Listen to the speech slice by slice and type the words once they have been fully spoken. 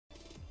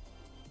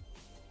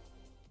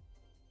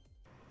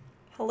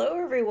Hello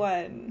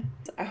everyone!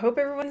 I hope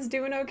everyone's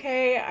doing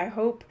okay. I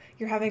hope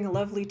you're having a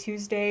lovely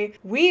Tuesday.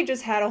 We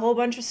just had a whole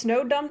bunch of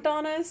snow dumped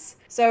on us,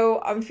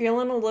 so I'm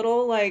feeling a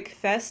little like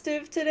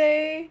festive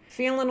today.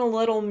 Feeling a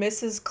little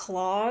Mrs.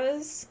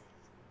 Claus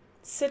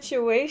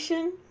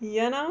situation,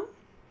 you know?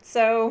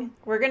 So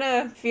we're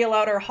gonna feel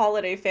out our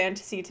holiday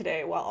fantasy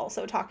today while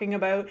also talking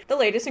about the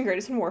latest and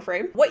greatest in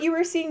Warframe. What you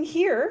are seeing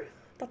here,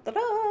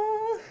 da-da-da,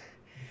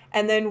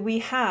 and then we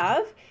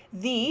have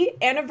the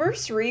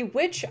anniversary,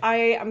 which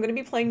I'm going to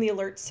be playing the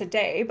alerts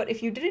today, but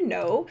if you didn't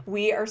know,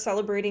 we are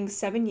celebrating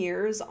 7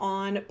 years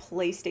on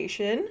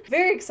PlayStation.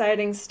 Very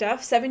exciting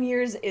stuff. 7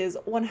 years is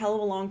one hell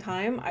of a long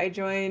time. I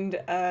joined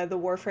the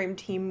Warframe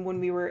team when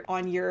we were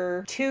on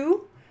year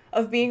 2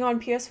 of being on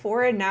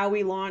PS4, and now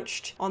we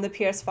launched on the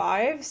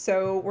PS5,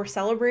 so we're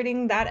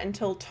celebrating that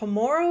until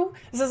tomorrow.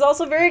 This is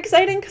also very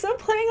exciting because I'm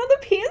playing on the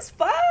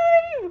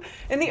PS5!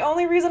 And the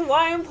only reason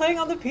why I'm playing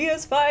on the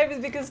PS5 is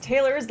because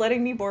Taylor is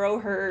letting me borrow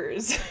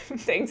hers.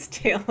 Thanks,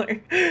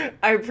 Taylor.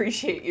 I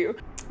appreciate you.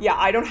 Yeah,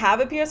 I don't have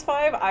a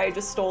PS5, I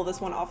just stole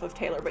this one off of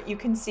Taylor, but you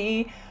can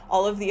see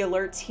all of the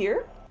alerts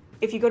here.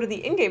 If you go to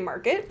the in-game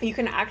market, you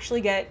can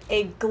actually get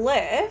a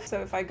glyph. So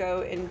if I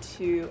go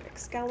into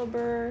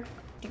Excalibur,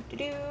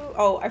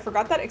 oh, I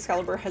forgot that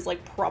Excalibur has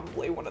like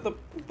probably one of the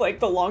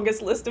the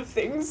longest list of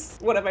things.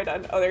 What have I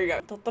done? Oh, there you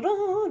go.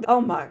 Oh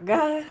my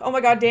god. Oh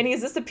my god, Danny,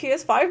 is this the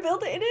PS5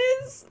 build? It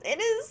is.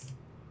 It is.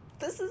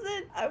 This is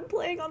it. I'm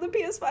playing on the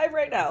PS5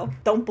 right now.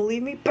 Don't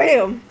believe me?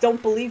 Bam.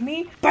 Don't believe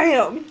me?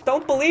 Bam.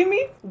 Don't believe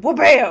me?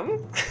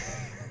 Wha-bam.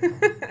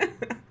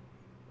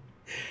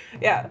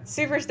 Yeah,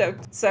 super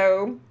stoked.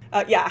 So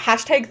yeah,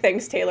 hashtag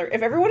thanks, Taylor.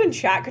 If everyone in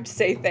chat could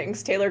say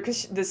thanks, Taylor,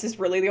 because this is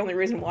really the only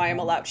reason why I'm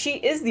allowed. She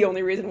is the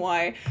only reason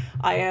why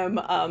I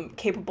am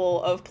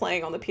capable of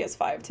playing on the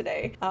PS5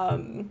 today.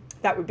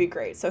 That would be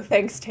great. So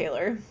thanks,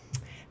 Taylor.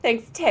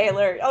 Thanks,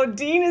 Taylor. Oh,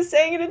 Dean is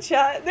saying it in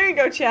chat. There you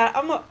go, chat.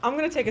 I'm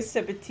gonna take a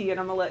sip of tea and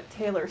I'm gonna let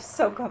Taylor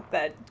soak up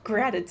that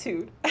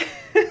gratitude.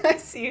 I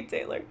see you,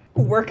 Taylor.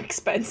 Work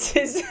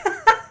expenses.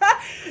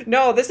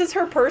 No, this is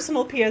her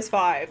personal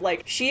PS5.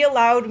 Like, she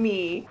allowed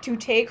me to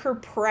take her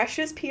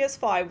precious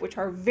PS5, which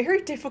are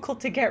very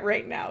difficult to get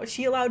right now.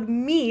 She allowed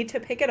me to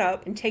pick it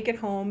up and take it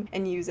home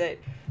and use it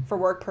for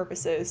work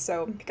purposes.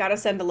 So gotta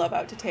send the love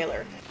out to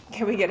Taylor.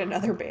 Can we get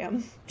another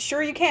bam?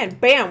 Sure you can.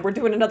 Bam! We're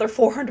doing another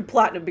 400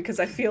 platinum because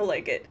I feel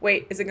like it.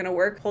 Wait, is it gonna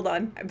work? Hold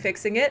on. I'm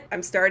fixing it.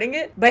 I'm starting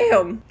it.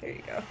 Bam! There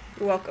you go.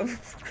 You're welcome.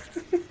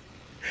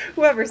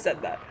 Whoever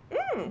said that.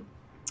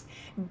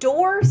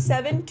 Door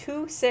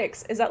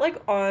 726. Is that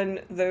like on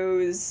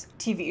those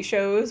TV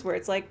shows where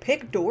it's like,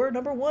 pick door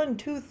number 1,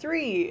 2,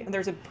 3, and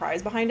there's a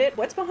prize behind it?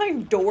 What's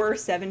behind door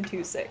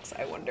 726,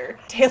 I wonder?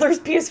 Taylor's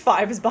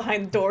PS5 is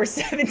behind door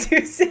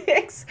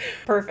 726.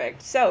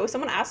 Perfect. So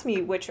someone asked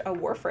me which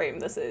Warframe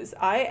this is.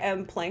 I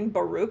am playing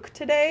Baruch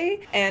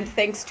today, and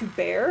thanks to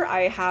Bear,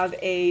 I have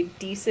a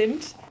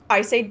decent,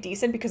 I say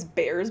decent because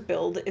Bear's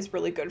build is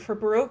really good for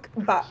Baruch,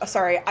 but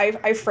sorry, I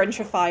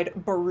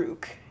Frenchified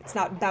Baruch. It's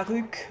not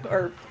Baruch,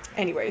 or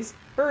anyways,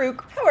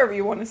 Baruch, however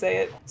you want to say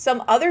it.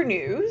 Some other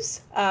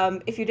news,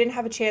 if you didn't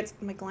have a chance,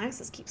 my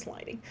glasses keep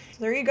sliding.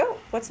 So there you go.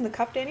 What's in the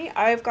cup, Danny?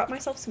 I've got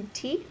myself some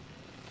tea.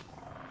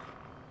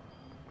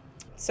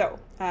 So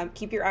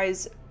keep your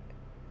eyes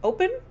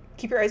open,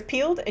 keep your eyes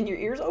peeled, and your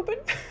ears open.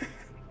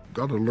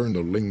 Gotta learn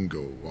the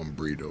lingo,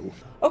 Umbredo.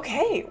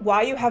 Okay,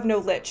 why you have no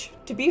lich?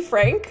 To be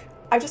frank,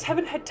 I just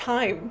haven't had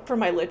time for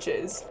my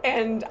liches,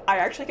 and I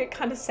actually get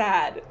kind of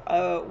sad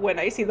when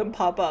I see them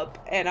pop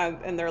up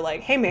and they're like,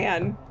 hey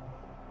man,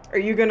 are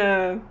you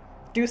gonna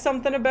do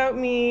something about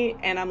me?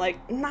 And I'm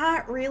like,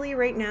 not really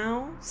right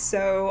now,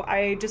 so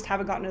I just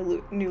haven't gotten a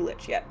new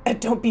lich yet. And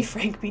don't be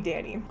Frank, be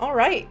Danny. All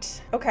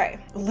right, okay,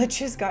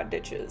 liches got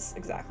ditches,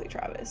 exactly,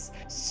 Travis.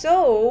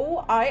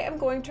 So I am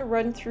going to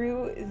run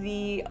through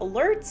the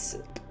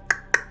alerts.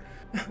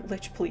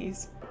 Lich,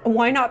 please.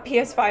 Why not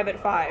PS5 at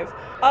 5?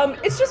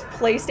 It's just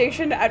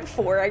PlayStation at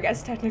 4, I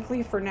guess,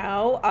 technically for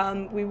now.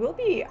 We will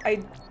be,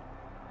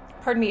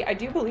 pardon me, I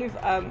do believe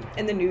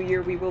in the new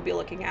year we will be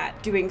looking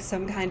at doing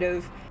some kind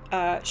of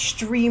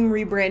stream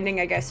rebranding,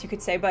 I guess you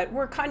could say, but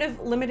we're kind of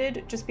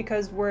limited just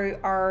because we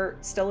are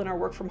still in our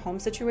work from home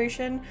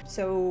situation.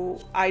 So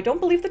I don't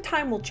believe the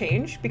time will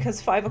change because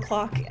 5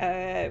 o'clock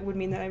would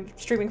mean that I'm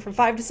streaming from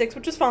 5 to 6,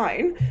 which is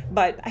fine.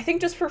 But I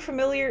think just for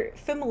familiarity's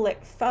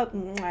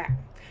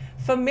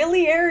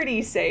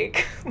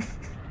sake,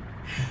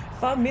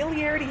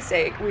 familiarity's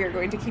sake, we are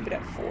going to keep it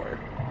at 4.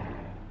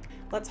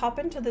 Let's hop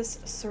into this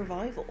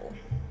survival.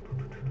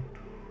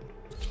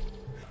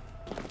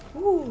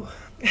 Ooh.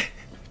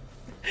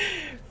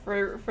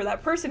 For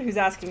that person who's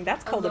asking,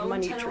 that's called a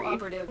money tree.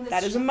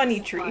 That is a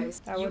money tree.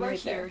 That one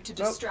right there.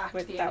 Oh,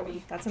 wait, that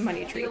one. That's a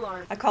money tree.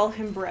 I call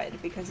him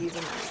Bread because he's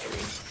a money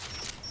tree.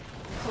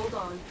 Hold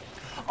on.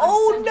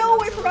 Oh no,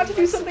 I forgot to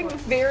do something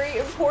very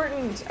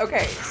important.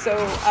 Okay, so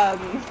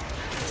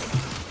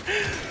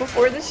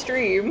before the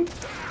stream,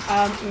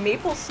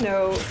 Maple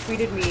Snow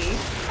tweeted me,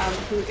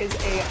 who is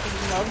a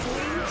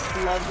lovely,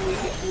 lovely,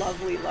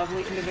 lovely,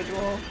 lovely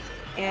individual.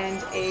 and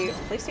a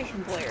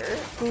PlayStation player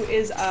who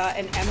is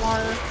an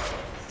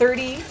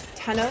MR30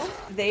 Tenno.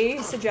 They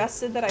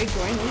suggested that I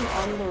join them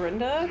on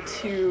Lorinda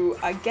to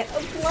get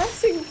a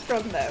blessing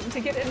from them, to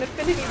get an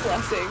affinity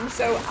blessing.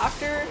 So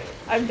after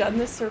I've done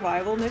this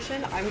survival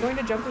mission, I'm going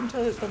to jump into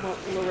the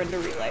Lorinda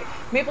relay.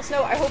 Maple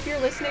Snow, I hope you're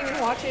listening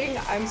and watching.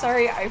 I'm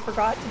sorry I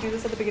forgot to do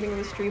this at the beginning of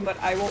the stream, but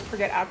I won't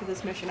forget after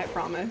this mission, I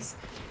promise,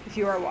 if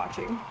you are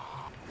watching.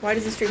 Why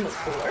does the stream look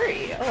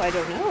blurry? Oh, I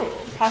don't know.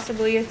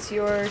 Possibly it's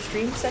your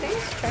stream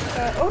settings. Check.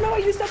 Oh no, I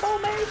used up all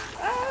my.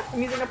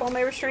 I'm using up all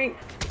my restraint.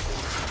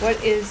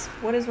 What is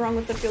wrong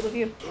with the field of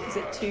view? Is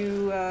it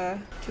too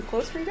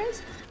close for you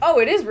guys? Oh,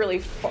 it is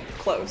really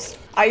close.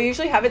 I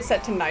usually have it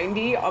set to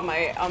 90 on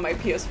my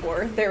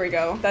PS4. There we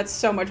go. That's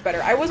so much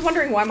better. I was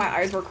wondering why my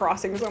eyes were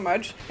crossing so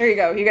much. There you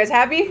go. You guys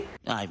happy?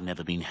 I've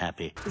never been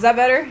happy. Is that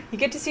better? You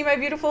get to see my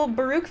beautiful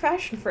Baruch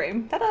fashion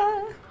frame.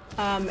 Ta-da!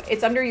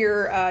 It's under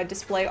your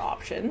display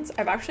options.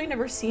 I've actually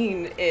never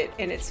seen it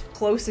in its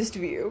closest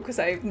view because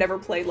I've never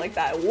played like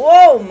that.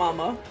 Whoa,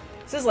 mama!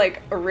 This is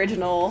like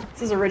original.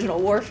 This is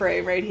original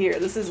Warframe right here.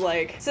 This is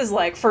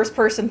like first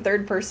person,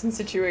 third person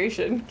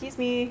situation. Excuse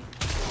me.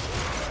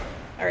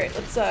 All right,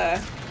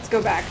 let's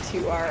go back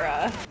to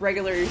our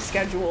regular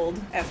scheduled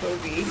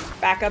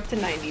FOV. Back up to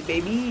 90,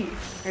 baby.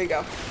 There you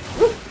go.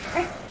 Woo.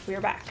 Okay, we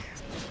are back.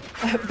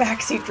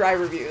 Backseat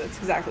driver view. That's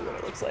exactly what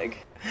it looks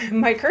like.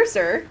 My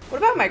cursor? What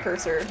about my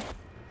cursor?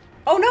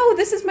 Oh no,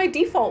 this is my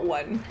default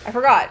one. I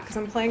forgot, because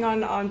I'm playing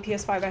on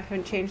PS5, I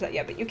haven't changed that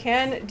yet, but you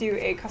can do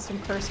a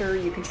custom cursor,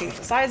 you can change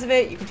the size of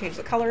it, you can change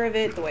the color of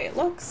it, the way it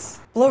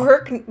looks.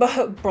 Baruch,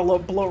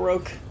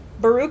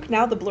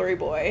 now the blurry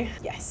boy.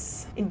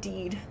 Yes,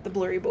 indeed, the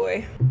blurry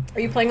boy.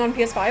 Are you playing on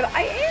PS5?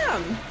 I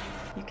am!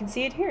 You can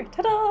see it here,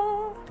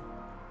 ta-da!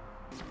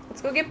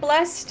 Let's go get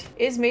blessed.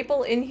 Is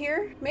Maple in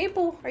here?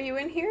 Maple, are you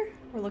in here?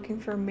 We're looking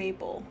for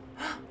Maple.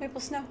 Maple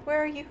Snow,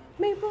 where are you?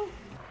 Maple.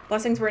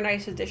 Blessings were a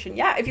nice addition.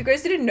 Yeah, if you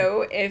guys didn't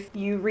know, if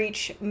you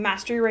reach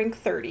mastery rank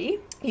 30,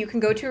 you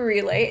can go to a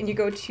relay and you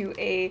go to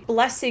a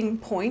blessing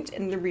point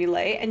in the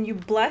relay and you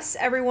bless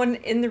everyone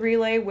in the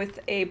relay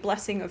with a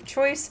blessing of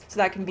choice. So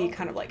that can be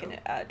kind of like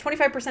a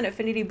 25%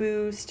 affinity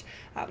boost,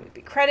 it could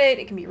be credit,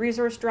 it can be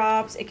resource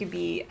drops, it could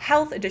be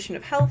health, addition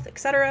of health,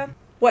 etc.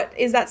 What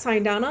is that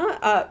Sandana?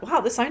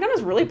 Wow, this Sandana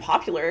is really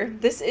popular.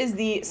 This is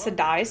the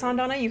Sedai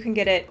Sandana. You can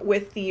get it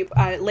with the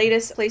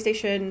latest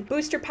PlayStation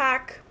Booster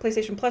Pack,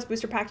 PlayStation Plus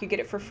Booster Pack. You get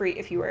it for free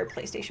if you are a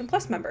PlayStation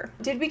Plus member.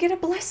 Did we get a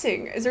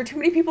blessing? Is there too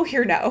many people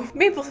here now?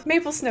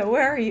 Maple Snow,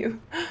 where are you?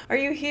 Are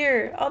you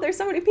here? Oh, there's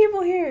so many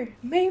people here.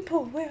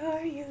 Maple, where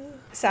are you?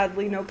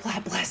 Sadly, no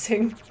plat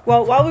blessing.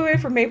 Well, while we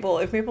wait for Maple,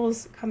 if Maple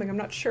is coming, I'm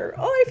not sure.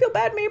 Oh, I feel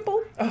bad,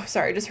 Maple. Oh,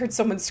 sorry, I just heard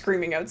someone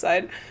screaming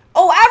outside.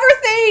 Oh,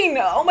 Averthane!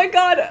 Oh my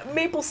god,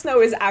 Maple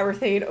Snow is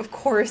Averthane. Of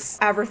course,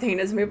 Averthane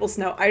is Maple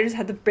Snow. I just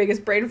had the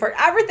biggest brain fart.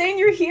 Averthane,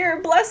 you're here.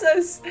 Bless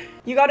us.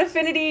 You got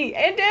affinity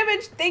and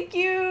damage. Thank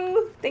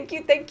you. Thank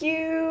you, thank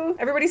you.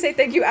 Everybody say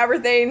thank you,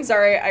 Averthane.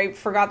 Sorry, I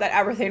forgot that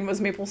Averthane was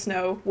Maple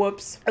Snow.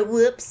 Whoops.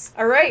 Whoops.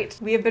 All right,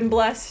 we have been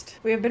blessed.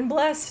 We have been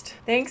blessed.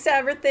 Thanks,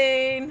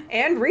 Averthane.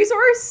 And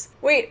resource?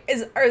 Wait,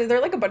 are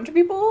there like a bunch of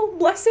people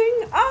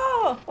blessing?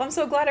 Oh, well, I'm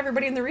so glad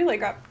everybody in the relay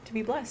got to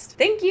be blessed.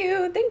 Thank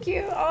you, thank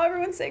you. Oh,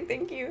 everyone's saying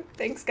thank you.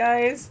 Thanks,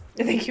 guys.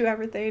 Thank you,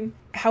 everything.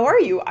 How are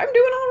you? I'm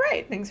doing all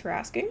right. Thanks for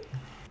asking.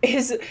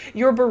 Is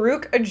your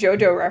Baruch a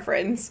JoJo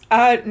reference?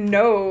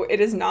 No, it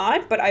is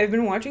not, but I've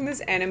been watching this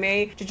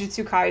anime,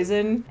 Jujutsu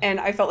Kaisen, and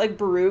I felt like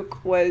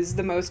Baruch was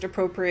the most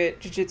appropriate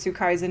Jujutsu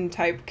Kaisen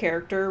type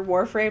character,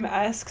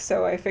 Warframe-esque,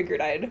 so I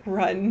figured I'd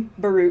run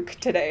Baruch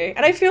today.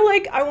 And I feel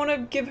like I want to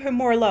give him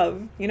more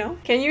love, you know?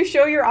 Can you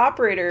show your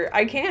operator?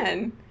 I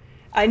can.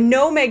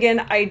 No, Megan,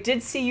 I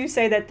did see you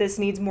say that this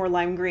needs more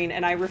lime green,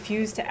 and I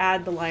refuse to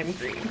add the lime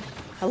green.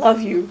 I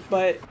love you,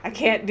 but I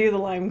can't do the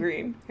lime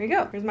green. Here you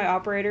go. Here's my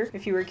operator,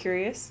 if you were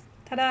curious.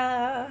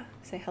 Ta-da!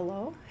 Say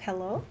hello.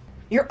 Hello?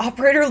 Your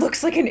operator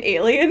looks like an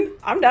alien?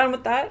 I'm down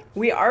with that.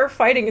 We are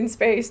fighting in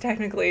space,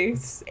 technically,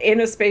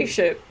 in a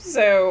spaceship.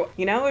 So,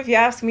 you know, if you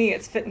ask me,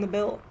 it's fitting the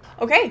bill.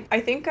 Okay, I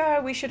think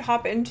we should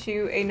hop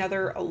into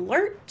another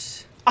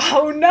alert.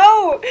 Oh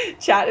no!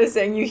 Chat is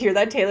saying, you hear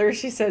that, Taylor?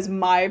 She says,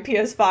 my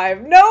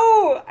PS5.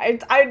 No! I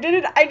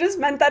didn't, I just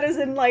meant that as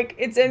in like,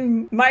 it's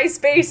in my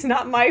space,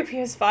 not my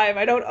PS5.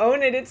 I don't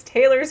own it, it's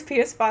Taylor's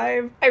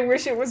PS5. I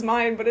wish it was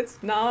mine, but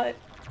it's not.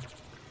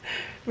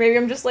 Maybe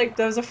I'm just like,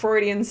 that was a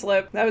Freudian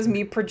slip. That was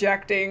me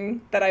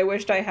projecting that I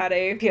wished I had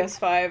a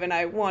PS5 and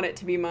I want it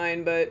to be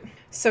mine, but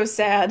so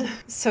sad,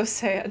 so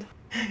sad.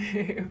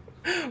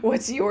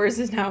 What's yours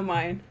is now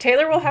mine.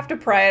 Taylor will have to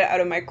pry it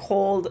out of my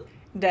cold,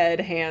 dead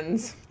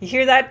hands. You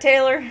hear that,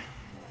 Taylor?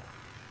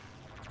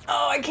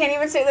 Oh, I can't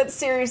even say that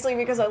seriously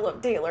because I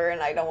love Taylor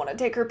and I don't want to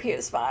take her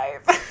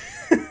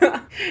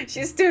PS5.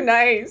 She's too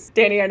nice.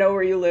 Danny, I know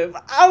where you live.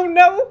 Oh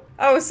no!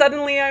 Oh,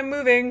 suddenly I'm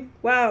moving.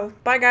 Wow.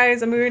 Bye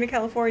guys, I'm moving to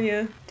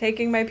California.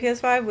 Taking my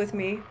PS5 with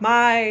me.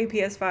 My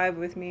PS5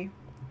 with me.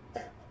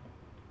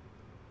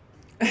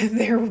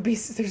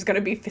 There's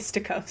gonna be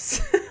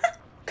fisticuffs.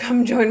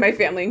 Come join my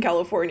family in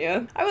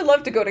California. I would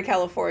love to go to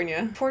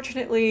California.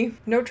 Fortunately,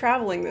 no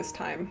traveling this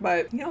time,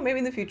 but you know, maybe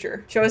in the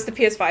future. Show us the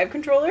PS5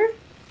 controller.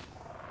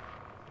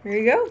 Here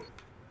you go.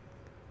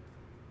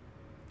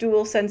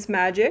 Dual sense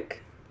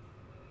magic.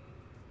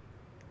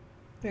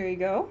 There you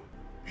go.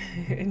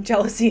 And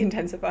jealousy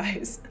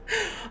intensifies.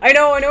 I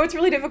know it's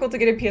really difficult to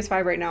get a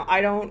PS5 right now.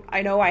 I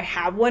know I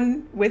have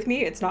one with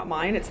me. It's not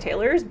mine, it's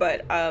Taylor's,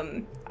 but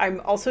I'm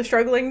also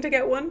struggling to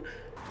get one.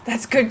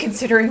 That's good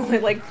considering only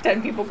like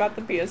 10 people got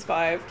the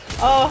PS5.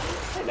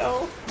 Oh, I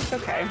know. It's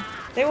okay.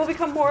 They will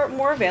become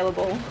more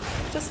available.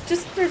 There's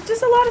just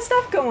a lot of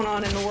stuff going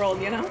on in the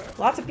world, you know?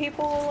 Lots of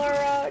people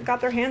are got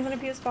their hands on a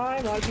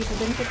PS5. A lot of people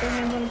didn't get their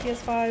hands on a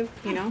PS5,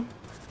 you know?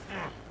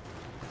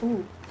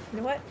 Ooh, you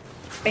know what?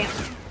 Bam.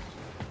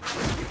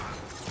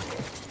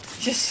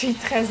 Je suis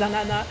très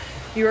ananas.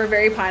 You are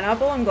very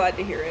pineapple. I'm glad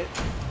to hear it.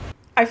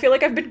 I feel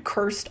like I've been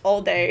cursed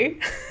all day.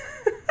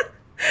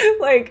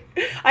 Like,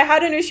 I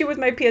had an issue with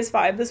my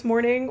PS5 this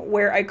morning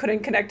where I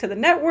couldn't connect to the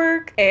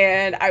network,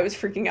 and I was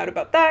freaking out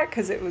about that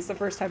because it was the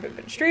first time I've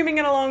been streaming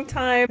in a long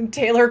time. And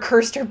Taylor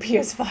cursed her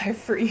PS5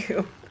 for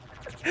you.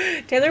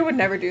 Taylor would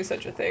never do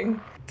such a thing.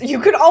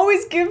 You could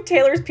always give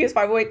Taylor's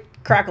PS5.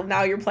 Wait, Crackle,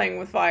 now you're playing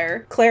with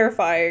fire.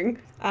 Clarifying.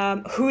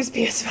 Whose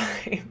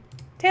PS5?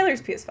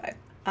 Taylor's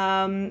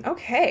PS5.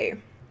 Okay.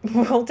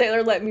 Will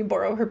Taylor let me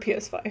borrow her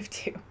PS5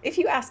 too? If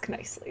you ask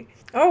nicely.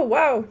 Oh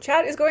wow,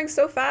 chat is going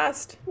so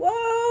fast.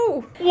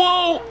 Whoa!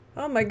 Whoa!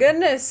 Oh my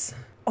goodness.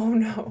 Oh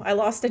no, I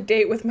lost a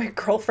date with my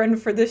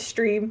girlfriend for this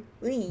stream.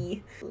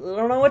 Eee. I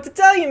don't know what to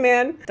tell you,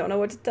 man. Don't know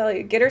what to tell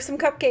you. Get her some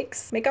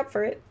cupcakes. Make up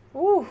for it.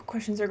 Ooh,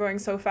 questions are going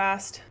so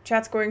fast.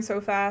 Chat's going so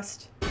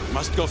fast.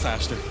 Must go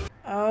faster.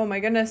 Oh my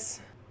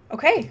goodness.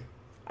 Okay,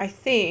 I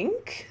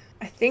think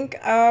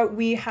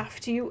we have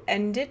to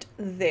end it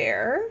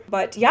there.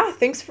 But yeah,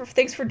 thanks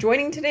for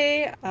joining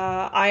today.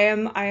 I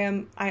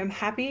am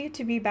happy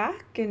to be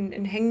back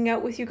and hanging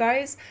out with you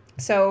guys.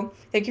 So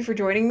thank you for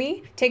joining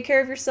me. Take care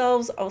of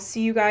yourselves. I'll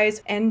see you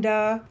guys, and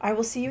I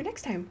will see you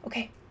next time.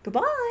 Okay,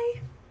 goodbye.